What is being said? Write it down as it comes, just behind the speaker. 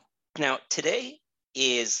Now, today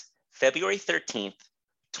is February 13th,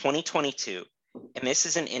 2022, and this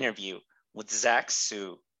is an interview with Zach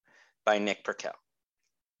Su by Nick Perkel.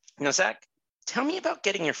 Now, Zach, tell me about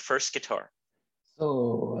getting your first guitar.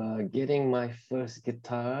 So getting my first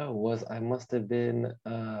guitar was, I must have been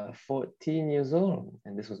 14 years old.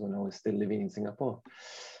 And this was when I was still living in Singapore.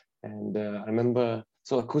 And I remember,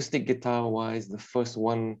 so acoustic guitar wise, the first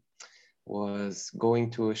one was going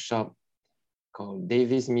to a shop called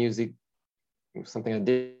Davies Music, something like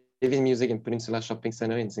Davies Music in Peninsula Shopping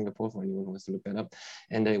Center in Singapore, for anyone who wants to look that up.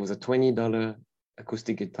 And it was a $20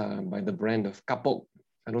 acoustic guitar by the brand of Kapok.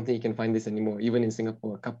 I don't think you can find this anymore, even in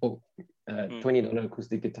Singapore. Kapok, $20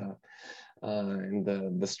 acoustic guitar. And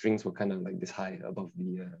the strings were kind of like this high above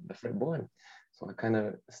the fretboard. So I kind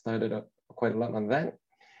of started up quite a lot on that.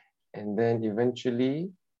 And then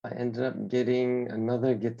eventually I ended up getting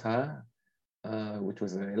another guitar, which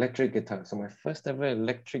was an electric guitar. So my first ever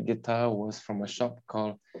electric guitar was from a shop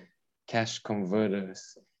called Cash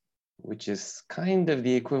Converters, which is kind of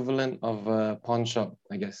the equivalent of a pawn shop,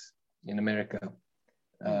 I guess, in America.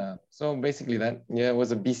 So basically that, it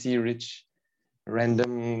was a BC Rich,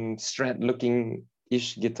 random Strat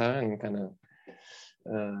looking-ish guitar, and kind of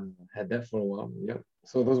had that for a while. Yep.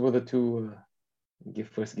 So those were the two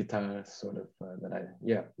first guitars sort of that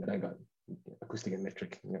I got, acoustic and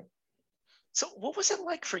electric. Yeah. So what was it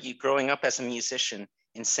like for you growing up as a musician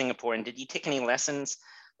in Singapore? And did you take any lessons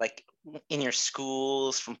like in your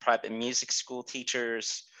schools from private music school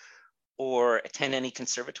teachers or attend any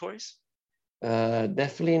conservatories?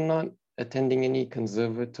 Definitely not attending any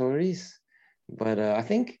conservatories, but I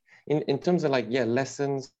think in terms of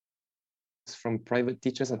lessons from private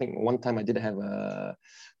teachers, I think one time I did have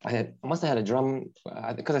I must have had a drum,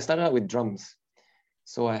 because I started out with drums.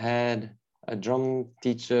 So I had a drum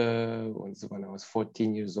teacher when I was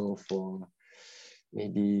 14 years old for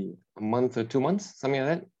maybe a month or 2 months, something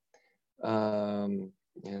like that.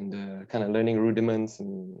 And kind of learning rudiments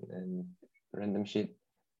and random shit.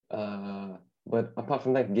 But apart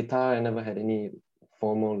from that, guitar, I never had any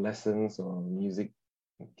formal lessons or music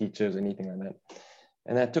teachers or anything like that.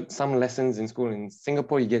 And I took some lessons in school. In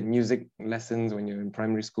Singapore, you get music lessons when you're in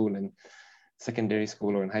primary school and secondary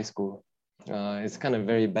school or in high school. It's kind of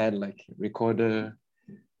very bad, like recorder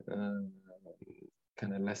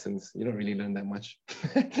kind of lessons. You don't really learn that much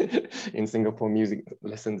in Singapore music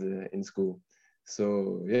lessons in school.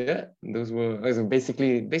 So yeah, those were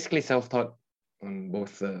basically self-taught on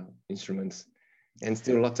both instruments, and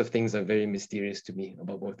still lots of things are very mysterious to me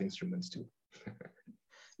about both instruments too.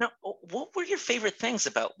 Now, what were your favorite things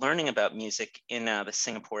about learning about music in the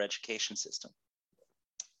Singapore education system?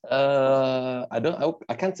 I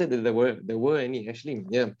can't say that there were any, actually.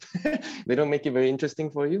 Yeah. They don't make it very interesting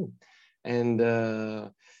for you. And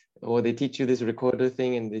or they teach you this recorder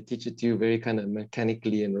thing and they teach it to you very kind of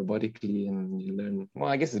mechanically and robotically, and you learn, well,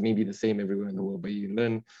 I guess it's maybe the same everywhere in the world, but you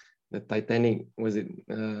learn the Titanic, was it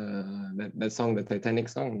that song, the Titanic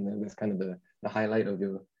song? That's kind of the highlight of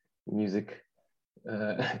your musical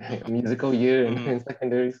year in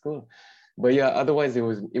secondary school. But yeah, otherwise it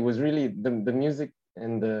was really the music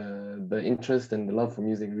and the interest and the love for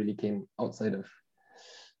music really came outside of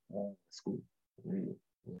school, really.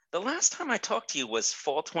 The last time I talked to you was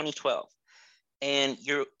fall 2012, and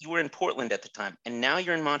you were in Portland at the time, and now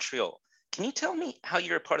you're in Montreal. Can you tell me how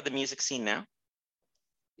you're a part of the music scene now?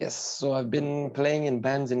 Yes, so I've been playing in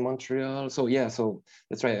bands in Montreal. So yeah, so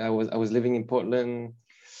that's right. I was living in Portland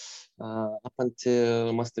up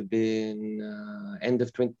until must have been end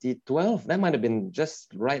of 2012. That might have been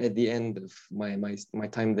just right at the end of my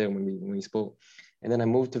time there when we spoke. And then I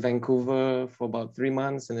moved to Vancouver for about 3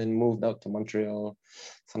 months, and then moved out to Montreal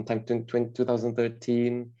sometime in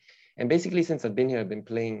 2013. And basically, since I've been here, I've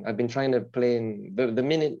been trying to play in the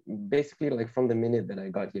minute, basically like from the minute that I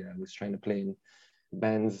got here, I was trying to play in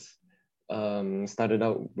bands. Started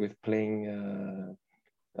out with playing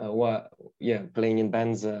playing in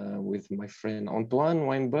bands with my friend Antoine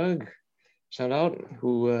Weinberg, shout out,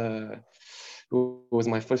 who was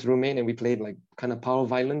my first roommate, and we played like kind of power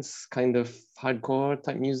violence, kind of hardcore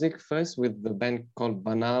type music first with the band called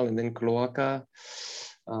Banal, and then Cloaca,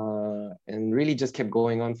 and really just kept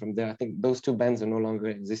going on from there. I think those two bands are no longer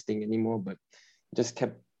existing anymore, but just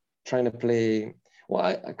kept trying to play, well,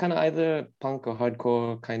 I kind of either punk or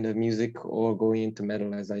hardcore kind of music, or going into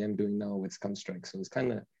metal as I am doing now with Scumstrike. So it's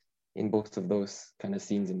kind of in both of those kind of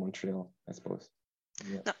scenes in Montreal, I suppose.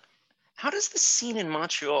 Yeah. Now, how does the scene in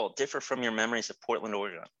Montreal differ from your memories of Portland,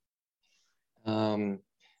 Oregon?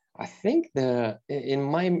 I think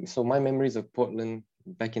my memories of Portland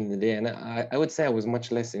back in the day, and I would say I was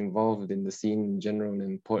much less involved in the scene in general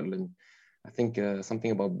in Portland. I think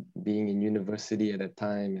something about being in university at that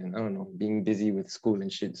time, and I don't know, being busy with school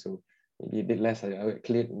and shit. So maybe a bit less.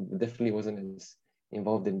 Definitely wasn't as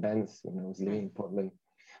involved in bands when I was living in Portland.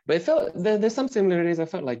 But it felt there's some similarities. I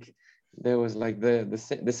felt like there was like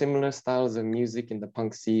the similar styles of music in the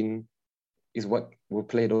punk scene is what were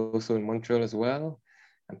played also in Montreal as well.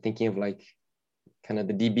 I'm thinking of like kind of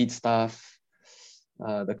the D-beat stuff,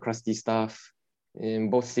 the crusty stuff. In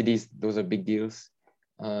both cities, those are big deals.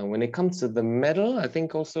 When it comes to the metal, I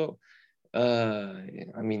think also,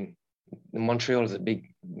 I mean, Montreal is a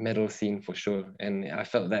big metal scene for sure, and I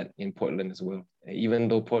felt that in Portland as well. Even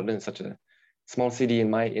though Portland is such a small city in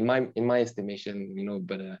my estimation, you know,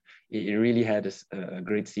 but it really had a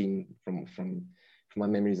great scene from my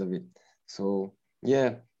memories of it. So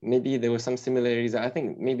yeah, maybe there were some similarities. I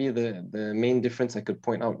think maybe the main difference I could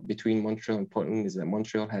point out between Montreal and Portland is that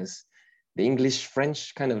Montreal has the English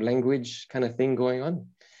French kind of language kind of thing going on.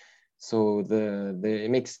 So it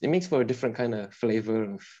makes for a different kind of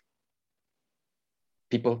flavor of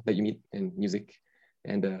people that you meet in music,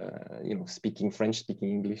 and you know, speaking French, speaking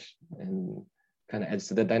English, and kind of adds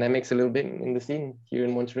to the dynamics a little bit in the scene here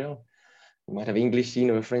in Montreal. You might have English scene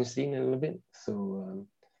or a French scene a little bit. So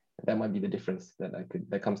that might be the difference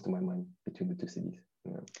that comes to my mind between the two cities.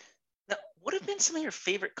 Yeah. Now, what have been some of your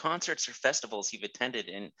favorite concerts or festivals you've attended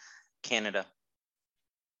in Canada?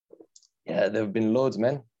 Yeah, there have been loads,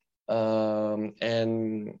 man.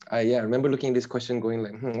 And I remember looking at this question going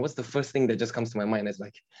like, what's the first thing that just comes to my mind? It's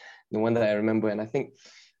like the one that I remember. And I think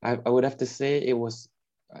I would have to say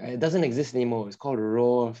it doesn't exist anymore. It's called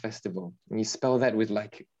Roar Festival. And you spell that with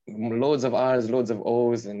like loads of R's, loads of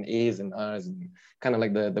O's and A's and R's, and kind of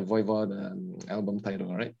like the Voivod album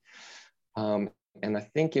title, right? And I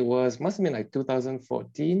think must have been like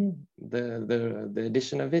 2014, the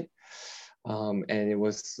edition of it. And it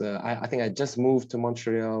was, I think I just moved to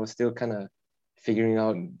Montreal. I was still kind of figuring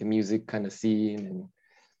out the music kind of scene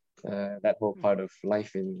and that whole part of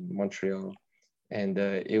life in Montreal. And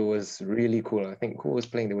it was really cool. I think who was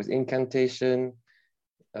playing? There was Incantation.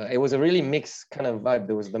 It was a really mixed kind of vibe.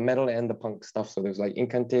 There was the metal and the punk stuff. So there was like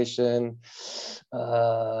Incantation.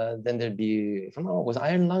 Then there'd be, if I'm not wrong, was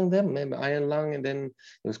Iron Lung there? Maybe Iron Lung. And then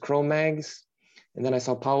there was Cro-Mags. And then I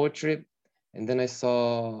saw Power Trip. And then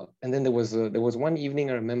there was one evening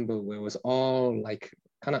I remember where it was all like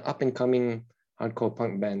kind of up and coming hardcore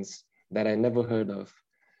punk bands that I never heard of.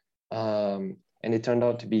 And it turned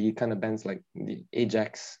out to be kind of bands like the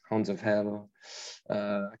Ajax, Hounds of Hell,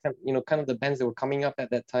 kind of the bands that were coming up at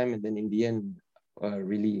that time. And then in the end,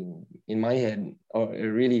 really in my head, or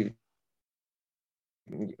really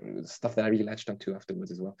stuff that I really latched onto afterwards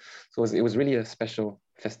as well. So it was really a special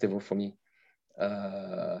festival for me.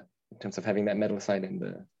 In terms of having that metal side and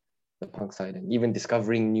the punk side, and even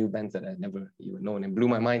discovering new bands that I'd never even known, and blew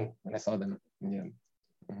my mind when I saw them. Yeah.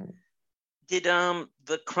 Mm-hmm. Did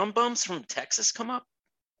the Crumb Bums from Texas come up?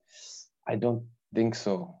 I don't think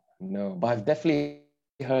so, no, but I've definitely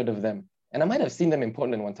heard of them, and I might have seen them in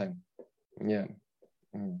Portland one time. Yeah.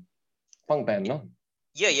 Punk band, no?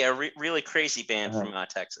 Yeah, really crazy band from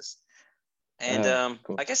Texas. And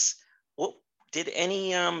cool. I guess, what did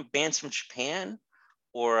any bands from Japan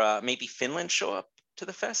or maybe Finland show up to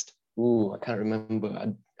the fest? Ooh, I can't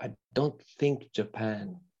remember. I don't think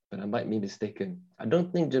Japan, but I might be mistaken. I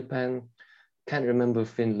don't think Japan. Can't remember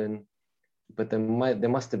Finland, but there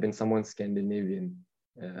must have been someone Scandinavian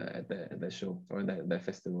at the show or that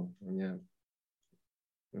festival. Yeah.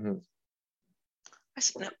 Mm-hmm. I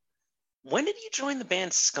see. Now, when did you join the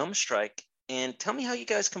band Scum Strike? And tell me how you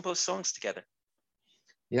guys compose songs together.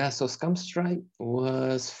 Yeah, so Scum Strike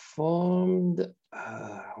was formed,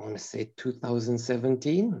 I want to say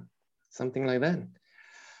 2017, something like that.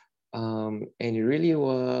 And it really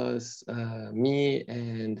was me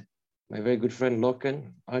and my very good friend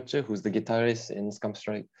Loken Archer, who's the guitarist in Scum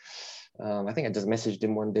Strike. I think I just messaged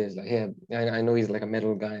him one day. It's like, hey, I know he's like a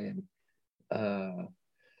metal guy, and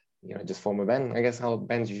just form a band. I guess how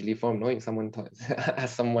bands usually form, knowing someone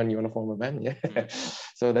ask someone you want to form a band. Yeah.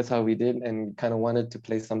 So that's how we did, and kind of wanted to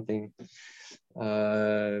play something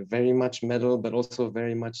very much metal, but also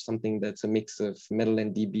very much something that's a mix of metal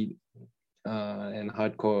and D-beat and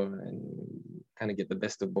hardcore, and kind of get the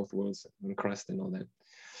best of both worlds and crust and all that,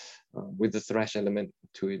 with the thrash element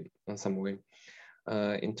to it in some way.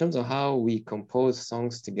 In terms of how we compose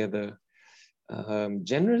songs together,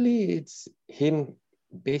 generally it's him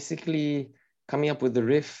basically coming up with the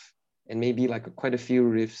riff and maybe like quite a few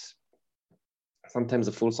riffs, sometimes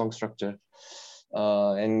a full song structure,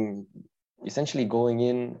 and essentially going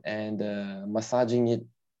in and massaging it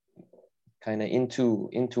kind of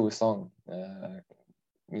into a song,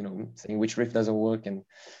 you know, saying which riff doesn't work and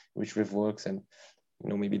which riff works, and you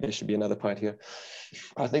know, maybe there should be another part here.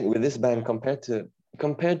 I think with this band, compared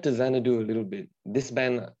to Xanadu a little bit, this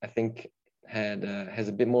band I think has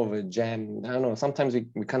a bit more of a jam. I don't know. Sometimes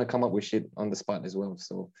we kind of come up with shit on the spot as well.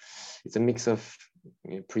 So it's a mix of,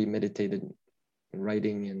 you know, premeditated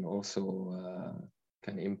writing and also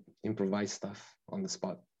kind of improvised stuff on the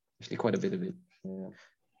spot. Actually, quite a bit of it. Yeah.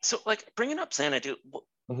 So, like, bringing up Xanadu,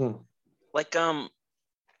 like,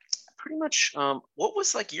 pretty much, what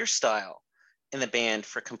was like your style in the band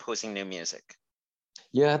for composing new music?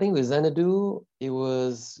 Yeah, I think with Xanadu, it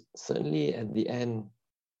was certainly at the end,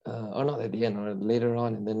 or not at the end, or later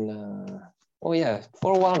on, and then, oh yeah,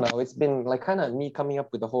 for a while now, it's been like kind of me coming up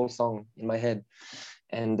with the whole song in my head,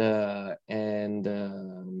 and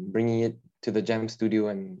bringing it to the jam studio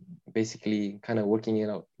and basically kind of working it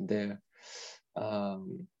out there,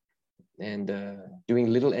 and doing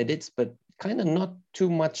little edits, but kind of not too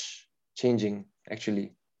much changing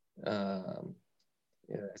actually, yeah,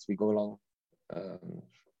 as we go along.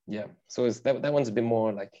 Yeah, so it's that one's a bit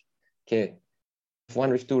more like, okay, one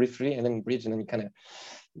riff, two riff, three, and then bridge, and then you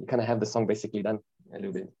kind of have the song basically done a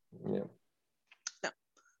little bit. Yeah. Now,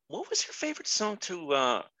 what was your favorite song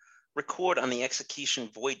to record on the Execution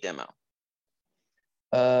Void demo?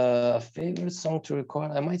 Favorite song to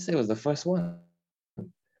record, I might say, was the first one,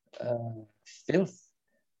 Filth.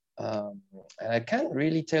 I can't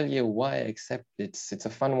really tell you why, except it's a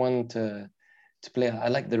fun one to play. I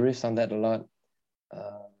like the riffs on that a lot.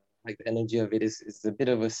 Like the energy of it is a bit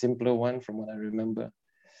of a simpler one from what I remember.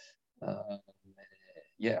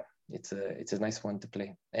 Yeah, it's a nice one to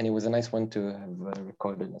play, and it was a nice one to have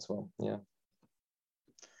recorded as well. Yeah.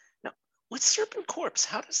 Now, with Serpent Corpse,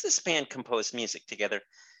 how does this band compose music together?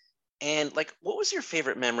 And like, what was your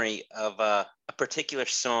favorite memory of a particular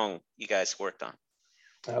song you guys worked on?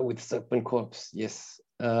 With Serpent Corpse, yes.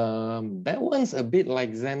 That one's a bit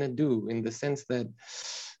like Xanadu in the sense that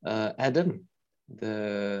Adam,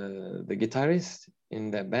 the guitarist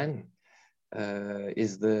in that band,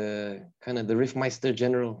 is the kind of the riffmeister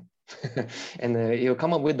general, and he'll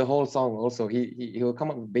come up with the whole song. Also, he'll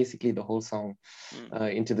come up with basically the whole song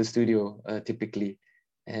into the studio typically,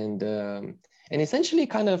 and essentially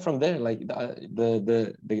kind of from there, like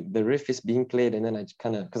the riff is being played, and then I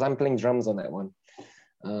kind of, because I'm playing drums on that one.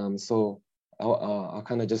 So I'll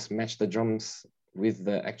kind of just match the drums with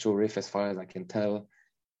the actual riff as far as I can tell,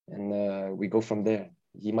 and we go from there.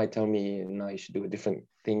 He might tell me, no, you should do a different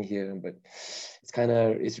thing here, but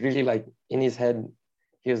it's really like in his head,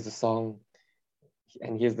 here's the song,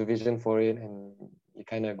 and here's the vision for it, and you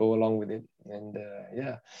kind of go along with it. And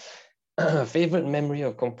yeah, favorite memory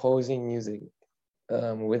of composing music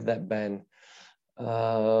with that band. You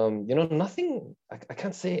know, nothing, I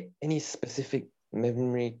can't say any specific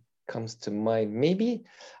memory comes to mind. Maybe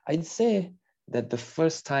I'd say that the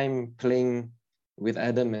first time playing with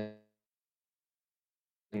Adam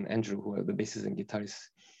and Andrew, who are the bassists and guitarists,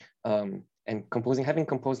 and having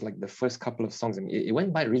composed like the first couple of songs, and it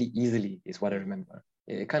went by really easily, is what I remember.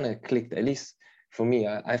 It kind of clicked, at least for me.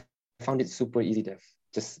 I found it super easy to have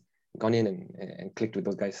just gone in and clicked with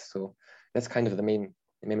those guys. So that's kind of the main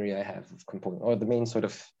memory I have of composing, or the main sort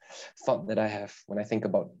of thought that I have when I think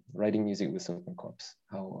about writing music with Serpent Corpse,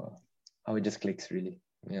 how it just clicks, really.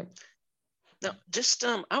 Yeah. Now, just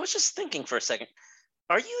I was just thinking for a second,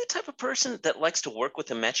 are you the type of person that likes to work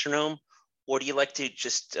with a metronome, or do you like to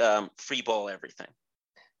just freeball everything?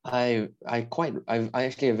 I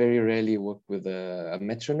actually very rarely work with a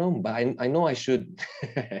metronome, but I know I should.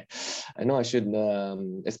 I know I should,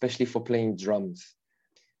 especially for playing drums.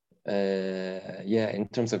 Yeah, in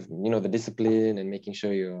terms of, you know, the discipline and making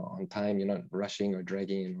sure you're on time, you're not rushing or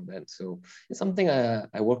dragging and all that. So it's something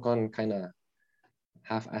I work on kind of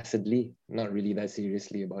half-assedly, not really that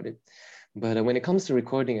seriously about it. But when it comes to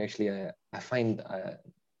recording, actually, I find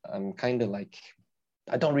I'm kind of like,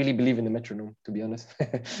 I don't really believe in the metronome, to be honest.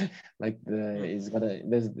 Like there's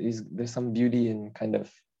some beauty in kind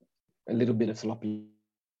of a little bit of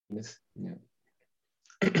sloppiness. Yeah.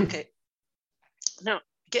 Okay. Now,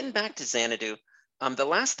 getting back to Xanadu, the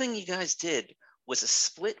last thing you guys did was a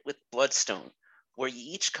split with Bloodstone, where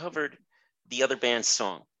you each covered the other band's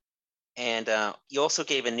song, and you also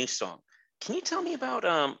gave a new song. Can you tell me about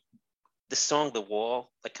the song "The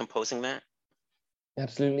Wall," like composing that?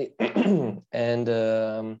 Absolutely. And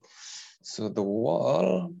so The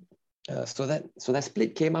Wall, so that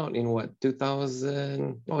split came out in what,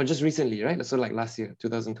 2000, oh, just recently, right? So like last year,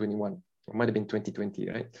 2021, it might have been 2020,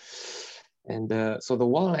 right? And so The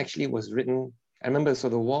Wall actually was written, I remember, so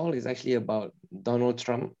The Wall is actually about Donald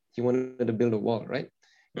Trump. He wanted to build a wall, right?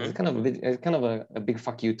 It's kind of a big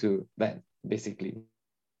fuck you to that, basically.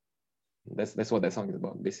 That's what that song is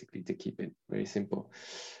about, basically, to keep it very simple.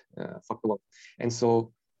 Fuck the world. And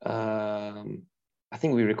so I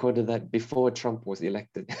think we recorded that before Trump was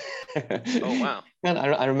elected. Oh, wow. And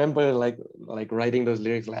I remember like writing those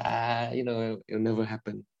lyrics like, it'll never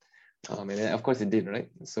happen. And then, of course it did, right?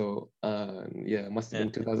 So yeah, it must have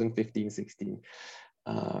been 2015, 16.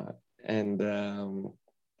 And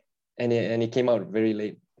it came out very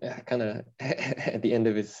late, kind of at the end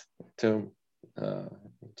of his term,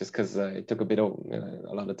 just because it took a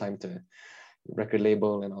lot of time to record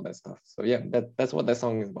label and all that stuff. So yeah, that's what that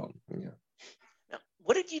song is about. Yeah. Now,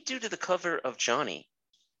 what did you do to the cover of Johnny?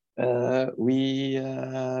 We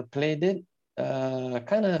played it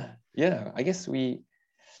I guess we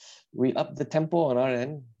upped the tempo on our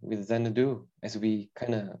end with Xanadu, as we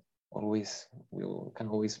we'll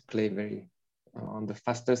always play very on the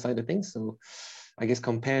faster side of things. So I guess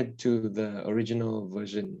compared to the original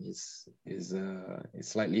version is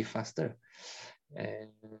slightly faster.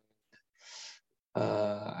 And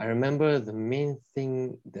I remember the main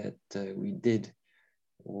thing that we did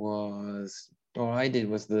was, or I did,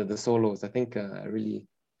 was the solos. I think I really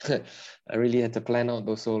I really had to plan out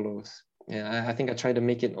those solos. Yeah, I think I tried to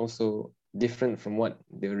make it also different from what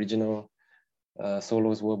the original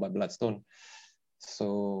solos were by Bloodstone.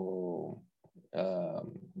 So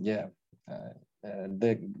the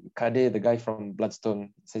Kade, the guy from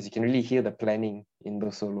Bloodstone, says you can really hear the planning in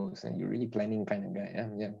those solos, and you're really planning kind of guy.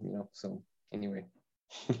 Yeah, so anyway.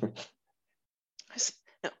 I see.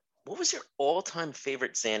 Now, what was your all-time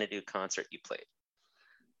favorite Xanadu concert you played?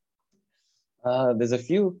 There's a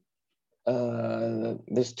few.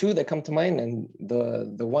 There's two that come to mind, and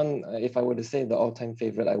the one, if I were to say the all-time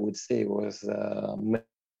favorite, I would say was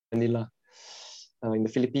Manila in the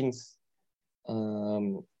Philippines.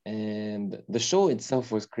 And the show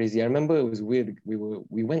itself was crazy. I remember it was weird.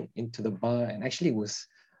 We went into the bar, and actually it was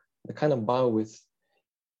the kind of bar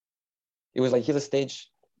it was like, here's a stage,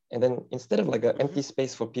 and then instead of like an empty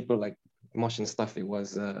space for people like mosh and stuff, it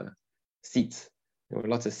was seats. There were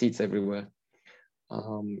lots of seats everywhere.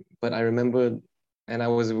 But I remember,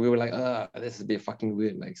 and we were like, this is a bit fucking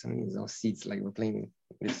weird. Like, some of these are seats, like we're playing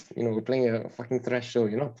this, we're playing a fucking thrash show,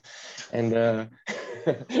 and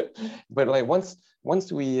but like once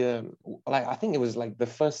we like, I think it was like the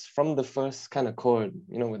first kind of chord,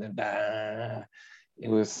 with the it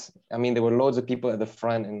was, I mean, there were loads of people at the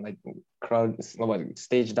front, and like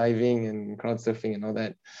stage diving and crowd surfing and all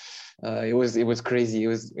that. It was crazy.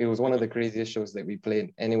 It was one of the craziest shows that we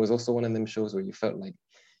played, and it was also one of them shows where you felt like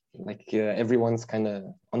everyone's kind of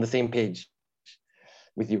on the same page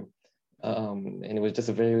with you. And it was just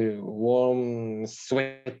a very warm,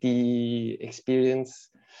 sweaty experience.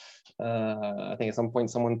 I think at some point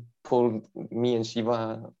someone pulled me and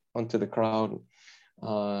Shiva onto the crowd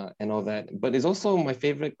and all that. But it's also my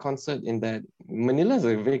favorite concert in that Manila is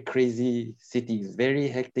a very crazy city. It's very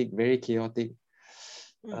hectic, very chaotic,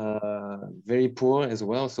 very poor as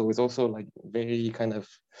well. So it's also like very kind of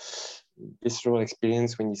visceral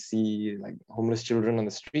experience when you see like homeless children on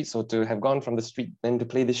the street. So to have gone from the street then to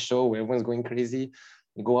play this show where everyone's going crazy,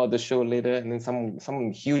 you go out the show later, and then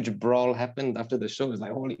some huge brawl happened after the show. It's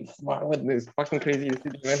like, holy fuck, what is fucking crazy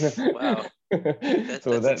city, man. Wow.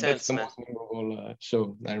 So that's that's the man. most memorable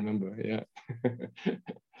show I remember. Yeah.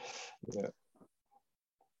 Yeah.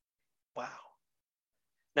 Wow.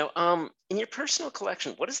 Now, in your personal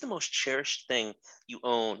collection, what is the most cherished thing you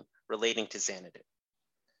own relating to Xanadu?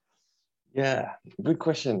 Yeah, good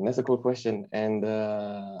question. That's a cool question. And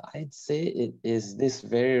I'd say it is this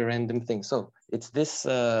very random thing. So it's this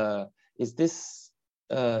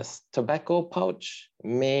tobacco pouch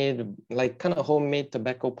made, like kind of homemade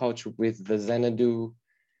tobacco pouch with the Xanadu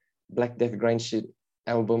Black Death Grind Shit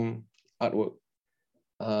album artwork.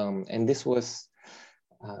 And this was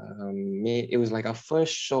it was like our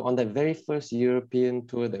first show on that very first European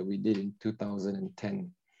tour that we did in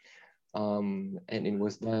 2010. And it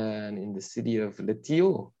was done in the city of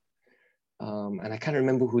Letio. And I can't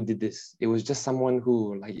remember who did this. It was just someone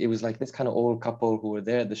who, like, it was like this kind of old couple who were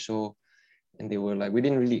there at the show, and they were like,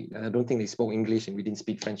 I don't think they spoke English, and we didn't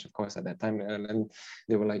speak French, of course, at that time. And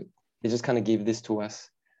they were like, they just kind of gave this to us.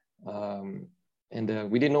 And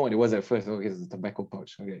we didn't know what it was at first. Oh, it's a tobacco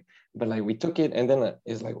pouch. Okay. But like we took it, and then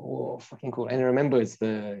it's like, oh, fucking cool. And I remember it's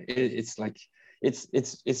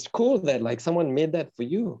cool that like someone made that for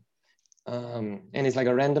you. And it's like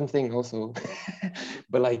a random thing also.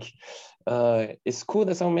 But like it's cool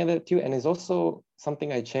that someone made that to you, and it's also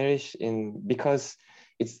something I cherish because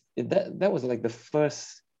that was like the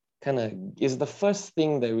first is the first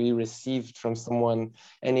thing that we received from someone,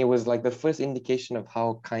 and it was like the first indication of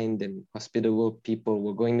how kind and hospitable people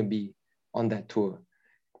were going to be on that tour.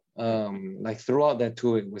 Like throughout that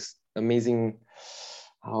tour, it was amazing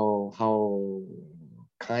how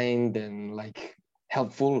kind and like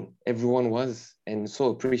helpful everyone was, and so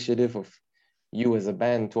appreciative of you as a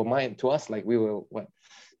band. To us, like we were what,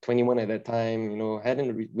 21 at that time, you know,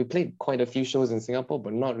 we played quite a few shows in Singapore,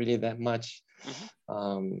 but not really that much.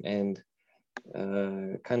 And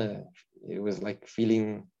kind of, it was like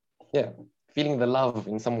feeling the love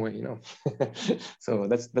in some way, you know. So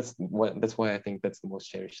that's why I think that's the most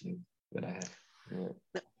cherished thing that I have. Yeah.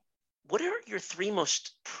 Now, what are your three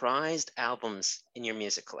most prized albums in your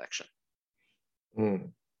music collection?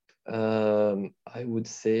 I would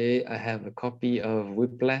say I have a copy of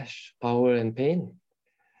Whiplash, Power and Pain.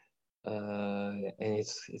 And it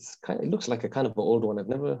looks like a kind of an old one. I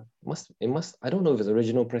don't know if it's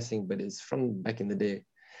original pressing, but it's from back in the day.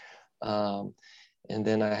 And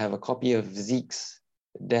then I have a copy of Zeke's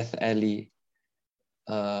Death Alley.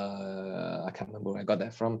 I can't remember where I got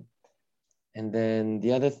that from. And then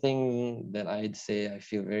the other thing that I'd say I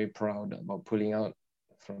feel very proud about pulling out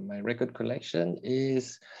from my record collection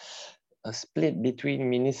is a split between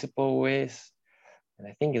Municipal Waste and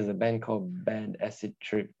I think it's a band called Bad Acid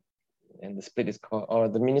Trip. And the split is called, or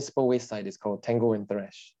the Municipal Waste side is called Tango and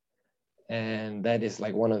Thrash. And that is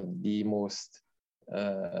like one of the most,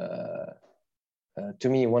 to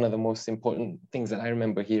me, one of the most important things that I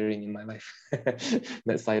remember hearing in my life.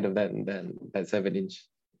 That side of that 7-inch.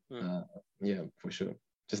 Yeah, for sure.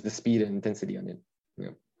 Just the speed and intensity on it. Yeah.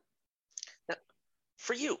 Now,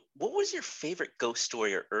 for you, what was your favorite ghost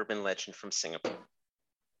story or urban legend from Singapore?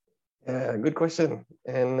 Yeah, good question.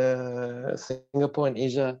 And Singapore and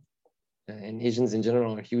Asia and Asians in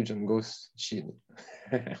general are huge on ghost shit,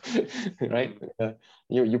 right?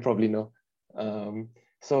 You probably know. Yeah,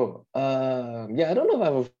 I don't know if I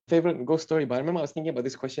have a favorite ghost story, but I remember I was thinking about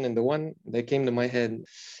this question, and the one that came to my head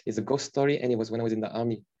is a ghost story, and it was when I was in the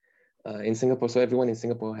army in Singapore. So everyone in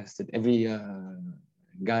Singapore every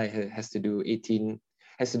guy has to do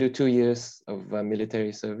 2 years of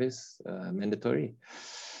military service, mandatory.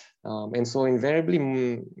 And so invariably,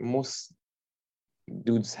 most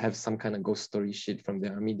dudes have some kind of ghost story shit from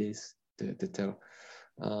their army days to tell.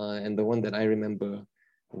 And the one that I remember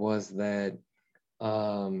was that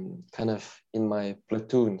kind of in my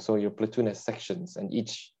platoon, so your platoon has sections, and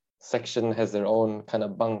each section has their own kind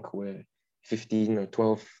of bunk where 15 or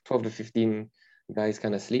 12 to 15 guys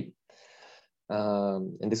kind of sleep.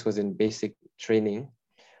 And this was in basic training.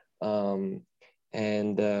 And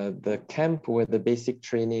the camp where the basic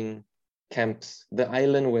training camps, the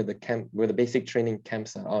island where the basic training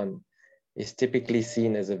camps are on, is typically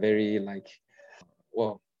seen as a very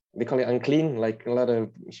they call it unclean, like a lot of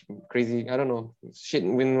crazy, I don't know, shit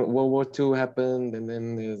when World War II happened, and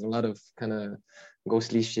then there's a lot of kind of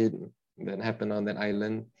ghostly shit that happened on that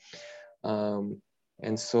island.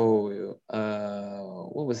 And so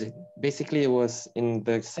what was it? Basically, it was in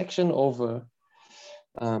the section over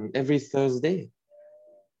every Thursday.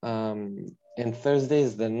 And Thursday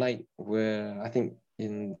is the night where I think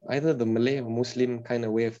in either the Malay or Muslim kind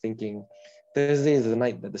of way of thinking, Thursday is the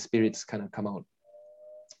night that the spirits kind of come out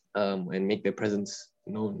and make their presence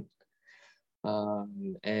known.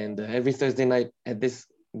 And every Thursday night at this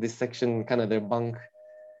section, kind of their bunk,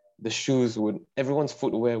 everyone's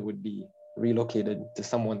footwear would be relocated to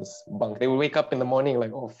someone's bunk. They would wake up in the morning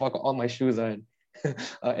like, oh fuck, all my shoes are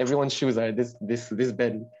everyone's shoes are this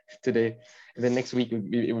bed today, and then next week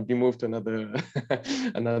it would be moved to another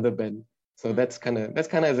another bed. So that's kind of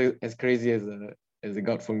as crazy as it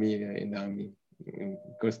got for me in the army.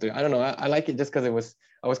 Goes to, I don't know, I like it just because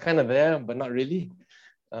I was kind of there but not really.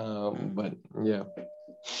 But yeah.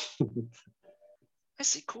 I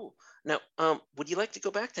see. Cool. Now, would you like to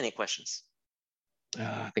go back to any questions?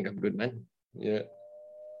 I think I'm good, man. Yeah.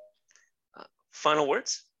 Final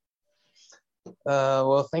words?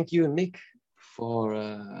 Well, thank you, Nick, for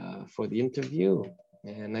the interview.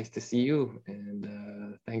 And nice to see you.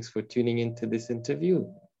 And thanks for tuning into this interview,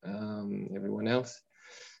 everyone else.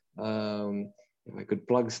 If I could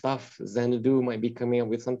plug stuff, Xanadu might be coming up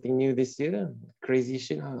with something new this year. Crazy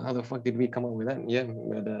shit. How the fuck did we come up with that? Yeah,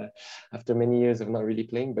 but after many years of not really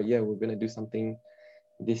playing, but yeah, we're gonna do something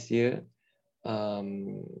this year.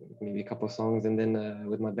 Maybe a couple of songs, and then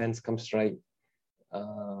with my band Scum Strike,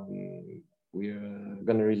 we're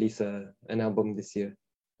gonna release an album this year,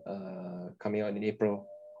 coming out in April,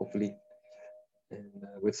 hopefully. And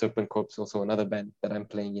with Serpent Corpse, also another band that I'm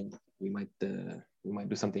playing in, we might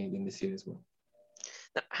do something again this year as well.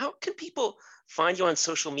 Now, how can people find you on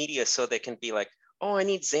social media so they can be like, oh, I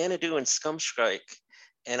need Xanadu and Scum Strike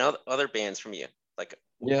and other bands from you? Like,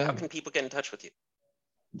 yeah, how can people get in touch with you?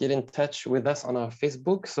 Get in touch with us on our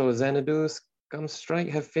Facebook. So Xanadu, Scum Strike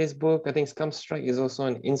have Facebook. I think Scum Strike is also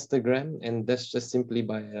on Instagram, and that's just simply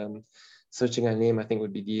by searching our name. I think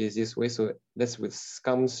would be the easiest way. So that's with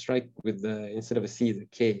Scum Strike with the instead of a C, the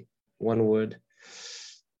K, one word.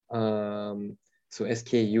 So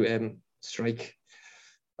SKUM Strike.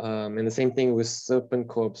 And the same thing with Serpent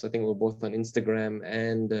Corps. I think we're both on Instagram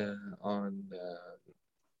and on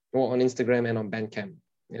Instagram and on Bandcamp,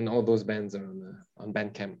 and all those bands are on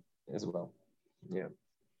Bandcamp as well. Yeah.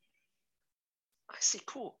 I see.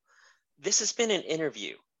 Cool. This has been an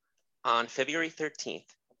interview on February 13th,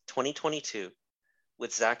 2022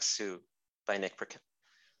 with Zach Su by Nick Purkell.